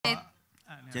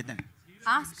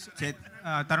చైతన్య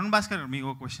తరుణ్ భాస్కర్ మీకు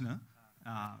ఒక క్వశ్చన్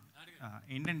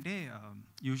ఏంటంటే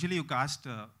usually you cost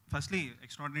firstly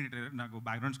extraordinary trailer, నాకు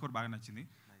బ్యాక్గ్రౌండ్ స్కోర్ బాగా నచ్చింది.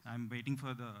 I'm waiting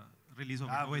for the release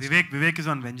of Vivek is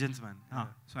on vengeance man.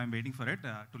 So I'm waiting for it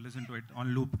to listen to it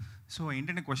on loop. So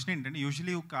ఏంటంటే question ఏంటంటే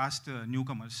usually you cost new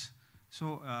comers, so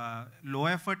లో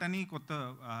effort అని కొత్త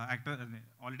actor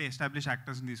already establish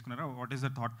యాక్టర్స్ని తీసుకున్నారా? What is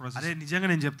the thought process? అదే నిజంగా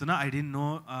నేను చెప్తున్నా, I don't know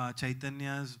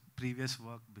Chaitanya's previous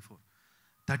work before.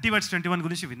 30/21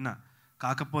 గురించి విన్నా,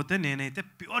 కాకపోతే నేనైతే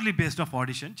ప్యూర్లీ బేస్డ్ ఆఫ్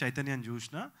ఆడిషన్ చైతన్యని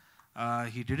చూసిన.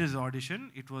 He did his audition,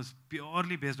 it was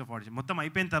purely based of audition. మొత్తం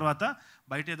అయిపోయిన తర్వాత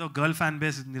బయట ఏదో గర్ల్ ఫ్యాన్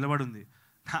బేస్ నిలబడి ఉంది,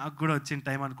 నాకు కూడా వచ్చిన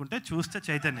టైం అనుకుంటే చూస్తే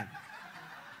చైతన్య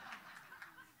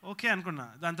ఓకే అనుకున్నా.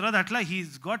 దాని తర్వాత అట్లా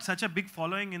he's got such a big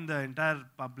following in the entire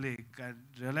public. I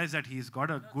realise that he's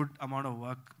got a good amount of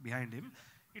work behind him.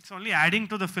 It's only adding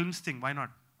to the films thing, why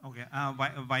not? Okay,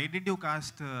 why did you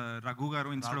cost Raghu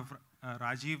గారు instead of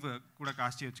Rajiv కూడా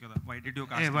cost చేయొచ్చు కదా? Why did you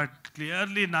cost? But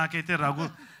clearly నాకైతే రఘు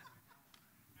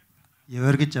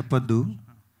ఎవరికి చెప్పొద్దు,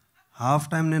 half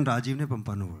time నేను రాజీవ్నే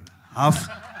పంపాను.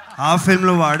 Half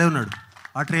ఫిల్మ్లో వాడే ఉన్నాడు.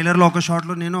 ఆ ట్రైలర్లో ఒక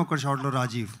షాట్లో నేను, ఒక షాట్లో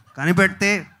రాజీవ్, కానీ పెడితే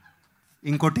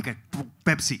ఇంకో ticket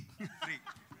Pepsi.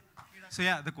 So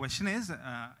yeah the question is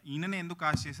ఈయననే ఎందుకు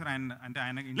కాస్ట్ చేశారు? ఆయన అంటే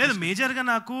ఆయన లేదు మేజర్గా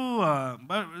నాకు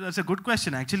that's a good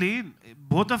question. Actually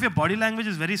both of your body language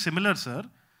is very similar sir,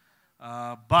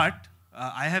 but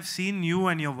I have seen you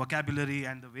and your vocabulary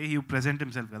and the way you present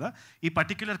himself kada. Ee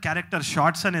particular character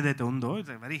shots anedaithe undo,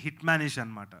 it's a very hitmanish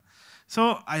anamata. So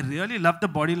I really love the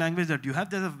body language that you have.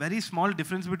 There's a very small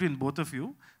difference between both of you,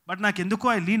 but నాకు ఎందుకో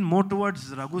I lean more towards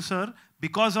Raghu sir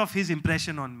because of his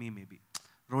impression on me. Maybe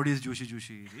Roadies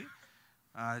Jushi ఇది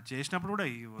చేసినప్పుడు కూడా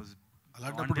he was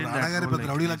అలాంటప్పుడు రాణా గారి పెద్ద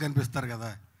రౌడీలా కనిపిస్తారు కదా,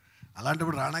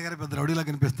 అలాంటప్పుడు రాణా గారి పెద్ద రౌడీలా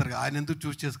కనిపిస్తారు కదా, ఆయన ఎందుకు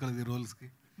చూస్ చేసుకోలేదు ఈ రోల్స్కి?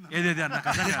 ఏదేది నాకు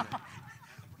అర్థం కాదు.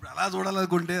 అలా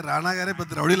చూడాలనుకుంటే రాణా గారే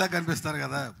పెద్ద రౌడీలా కనిపిస్తారు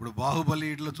కదా. ఇప్పుడు బాహుబలి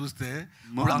ఇట్లా చూస్తే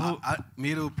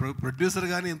మీరు ప్రొడ్యూసర్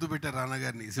గానీ ఎందుకు పెట్టారు రాణా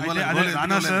గారిని?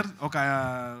 రాణా సార్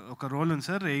ఒక రోల్ ఉంది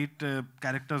సార్, 8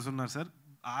 క్యారెక్టర్స్ ఉన్నారు సార్,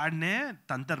 ఆడనే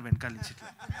తంతర్ వెనకాల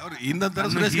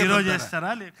నుంచి హీరో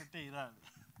చేస్తారా లేకపోతే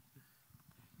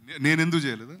నేను ఎందుకు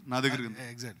చేయలేదు నా దగ్గర?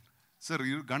 ఎగ్జాక్ట్ సార్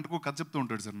గంటకు కథ చెప్తూ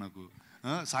ఉంటాడు సార్. నాకు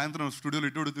సాయంత్రం స్టూడియోలో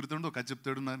ఇటు తిరుగుతుంటే ఒక కథ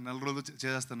చెప్తాడు, నాకు 4 రోజులు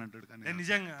చేస్తానంటాడు. కానీ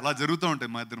నిజంగా అలా జరుగుతూ ఉంటాయి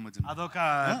మా ఇద్దరి మధ్య. అదొక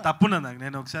తప్పున్నది నాకు.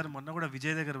 నేను ఒకసారి మొన్న కూడా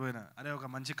విజయ్ దగ్గర పోయినా, అరే ఒక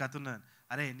మంచి కథ ఉన్నది,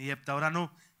 అరే నీ చెప్తావురా, నువ్వు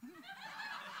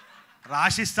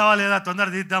రాసిస్తావా లేదా, తొందర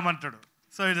తీద్దామంటాడు.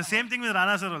 So it's the same thing with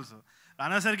Rana sir also.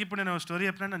 రానా సార్కి ఇప్పుడు నేను స్టోరీ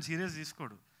చెప్పినా నన్ను సీరియస్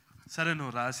తీసుకోడు, సరే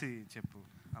నువ్వు రాసి చెప్పు.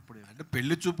 అప్పుడు అంటే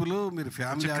పెళ్లి చూపులు మీరు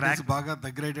ఫ్యామిలీ ఆడియన్స్ బాగా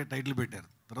దగ్గర అయితే టైటిల్ పెట్టారు,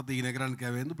 తర్వాత ఈ నగరానికి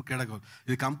అవేంది ఇప్పుడు కేడక.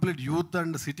 ఇది complete youth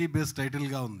and city based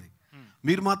టైటిల్గా ఉంది.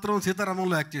 మీరు మాత్రం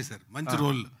సీతారామంలో యాక్ట్ చేశారు, మంచి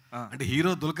రోల్. అంటే హీరో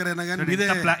దుల్కర్ అయినా కానీ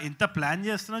ఇంత ప్లాన్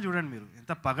చేస్తున్నా చూడండి మీరు,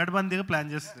 ఎంత పగడ్బందీగా ప్లాన్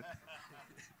చేస్తారు.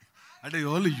 అంటే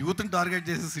ఓన్లీ యూత్ని టార్గెట్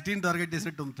చేసి సిటీని టార్గెట్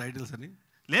చేసినట్టు ఉంది టైటిల్స్ అని.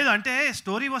 లేదు అంటే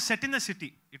story was set in the city,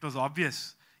 it was obvious.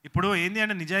 ఇప్పుడు ఏంది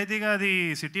అంటే నిజాయితీగా అది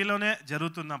సిటీలోనే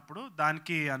జరుగుతున్నప్పుడు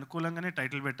దానికి అనుకూలంగానే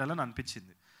టైటిల్ పెట్టాలని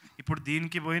అనిపించింది. ఇప్పుడు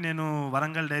దీనికి పోయి నేను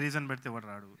వరంగల్ డైరీస్ అని పెడితే ఎవరు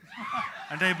రాడు.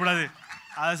 అంటే ఇప్పుడు అది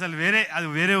అసలు అది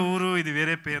వేరే ఊరు, ఇది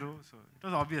వేరే పేరు. సో ఇట్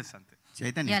వాజ్ ఆబ్వియస్ అంతే.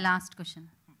 Chaitanya last question.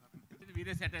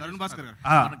 తరుణ్ భాస్కర్ గారు,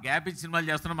 మనం గ్యాప్ ఇచ్చి సినిమాలు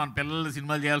చేస్తున్నాం, మన పిల్లలు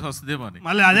సినిమాలు చేయాల్సి వస్తుందేమో అని.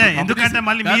 మళ్ళీ అదే ఎందుకంటే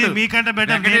మళ్ళీ మీకంటే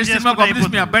బెటర్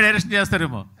మీ అబ్బాయి డైరెక్షన్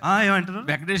చేస్తారేమో. ఏమంటారు?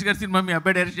 వెంకటేష్ గారి సినిమా మీ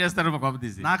అబ్బాయి డైరెక్ట్ చేస్తారేమో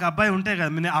కాంపిటీసి. నాకు అబ్బాయి ఉంటే కదా,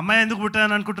 అమ్మాయి ఎందుకు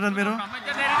పుట్టారని అనుకుంటున్నారు మీరు?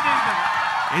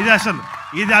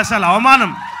 ఇది అసలు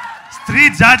అవమానం, స్త్రీ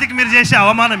జాతికి మీరు చేసే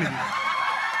అవమానం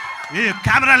ఇది.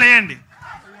 కెమెరాలు వేయండి,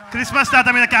 క్రిస్మస్ తాత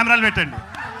మీద కెమెరాలు పెట్టండి.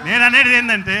 నేను అనేది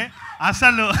ఏంటంటే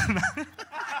అసలు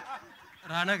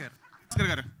రానా గారు,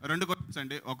 గారు 2 క్వశ్చన్స్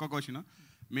అండి. ఒక్క క్వశ్చన్,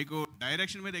 మీకు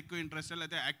డైరెక్షన్ మీద ఎక్కువ ఇంట్రెస్ట్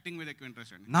లేదా యాక్టింగ్ మీద ఎక్కువ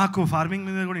ఇంట్రెస్ట్ అండి? నాకు ఫార్మింగ్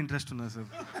మీద కూడా ఇంట్రెస్ట్ ఉన్నది సార్.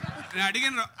 నేను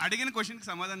అడిగిన క్వశ్చన్కి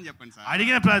సమాధానం చెప్పండి సార్.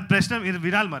 అడిగిన ప్రశ్న మీరు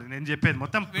వినాలి, మరి నేను చెప్పేది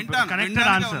మొత్తం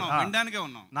కనెక్టెడ్ ఆన్సర్. వినడానికే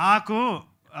ఉన్నాం. నాకు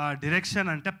డైరెక్షన్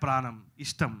అంటే ప్రాణం,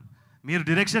 ఇష్టం. మీరు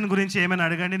డైరెక్షన్ గురించి ఏమైనా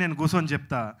అడగండి, నేను కూర్చొని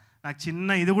చెప్తా. నాకు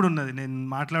చిన్న ఇది కూడా ఉన్నది, నేను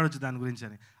మాట్లాడవచ్చు దాని గురించి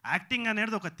అని. యాక్టింగ్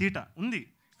అనేది ఒక తీట ఉంది,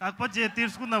 కాకపోతే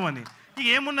తీర్చుకుందామని ఇక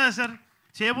ఏమున్నది సార్,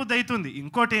 చేయబుద్ధి అవుతుంది.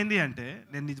 ఇంకోటి ఏంటి అంటే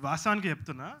నేను వాస్తవానికి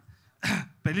చెప్తున్నా,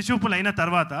 పెళ్లి చూపులు అయిన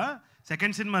తర్వాత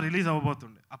సెకండ్ సినిమా రిలీజ్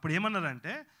అవ్వబోతుండే. అప్పుడు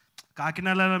ఏమన్నారంటే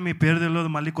కాకినాడలో మీ పేరు తెలియదు,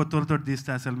 మళ్ళీ కొత్త వాళ్ళతో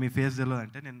తీస్తే అసలు మీ ఫేస్ తెలియదు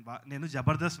అంటే నేను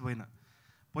జబర్దస్త్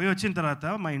పోయి వచ్చిన తర్వాత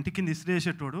మా ఇంటి కింద ఇస్త్రీ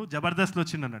చేసేటోడు జబర్దస్త్లో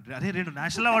వచ్చిండు అన్నట్టు. అరే 2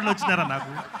 నేషనల్ అవార్డులు వచ్చినారా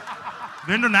నాకు,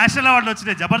 2 నేషనల్ అవార్డులు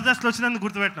వచ్చినాయి, జబర్దస్త్లో వచ్చినందుకు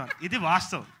గుర్తుపెట్టినాను. ఇది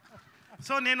వాస్తవం.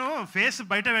 సో నేను ఫేస్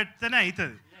బయట పెడితేనే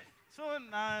అవుతుంది. సో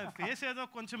నా ఫేస్ ఏదో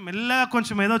కొంచెం మెల్లగా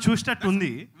కొంచెం ఏదో చూసినట్టు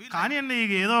ఉంది, కానీ అండి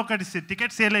ఏదో ఒకటి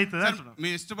టికెట్ సేల్ అవుతుంది అంటున్నాం.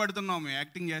 మేము ఇష్టపడుతున్నాం, మేము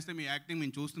యాక్టింగ్ చేస్తే మీ యాక్టింగ్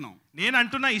మేము చూస్తున్నాం. నేను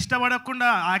అంటున్నా ఇష్టపడకుండా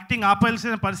యాక్టింగ్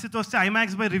ఆపాల్సిన పరిస్థితి వస్తే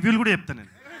ఐమాక్స్ బై రివ్యూలు కూడా చెప్తాను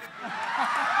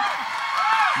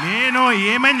నేను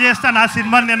ఏమేం చేస్తా నా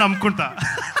సినిమాని నేను అమ్ముకుంటా.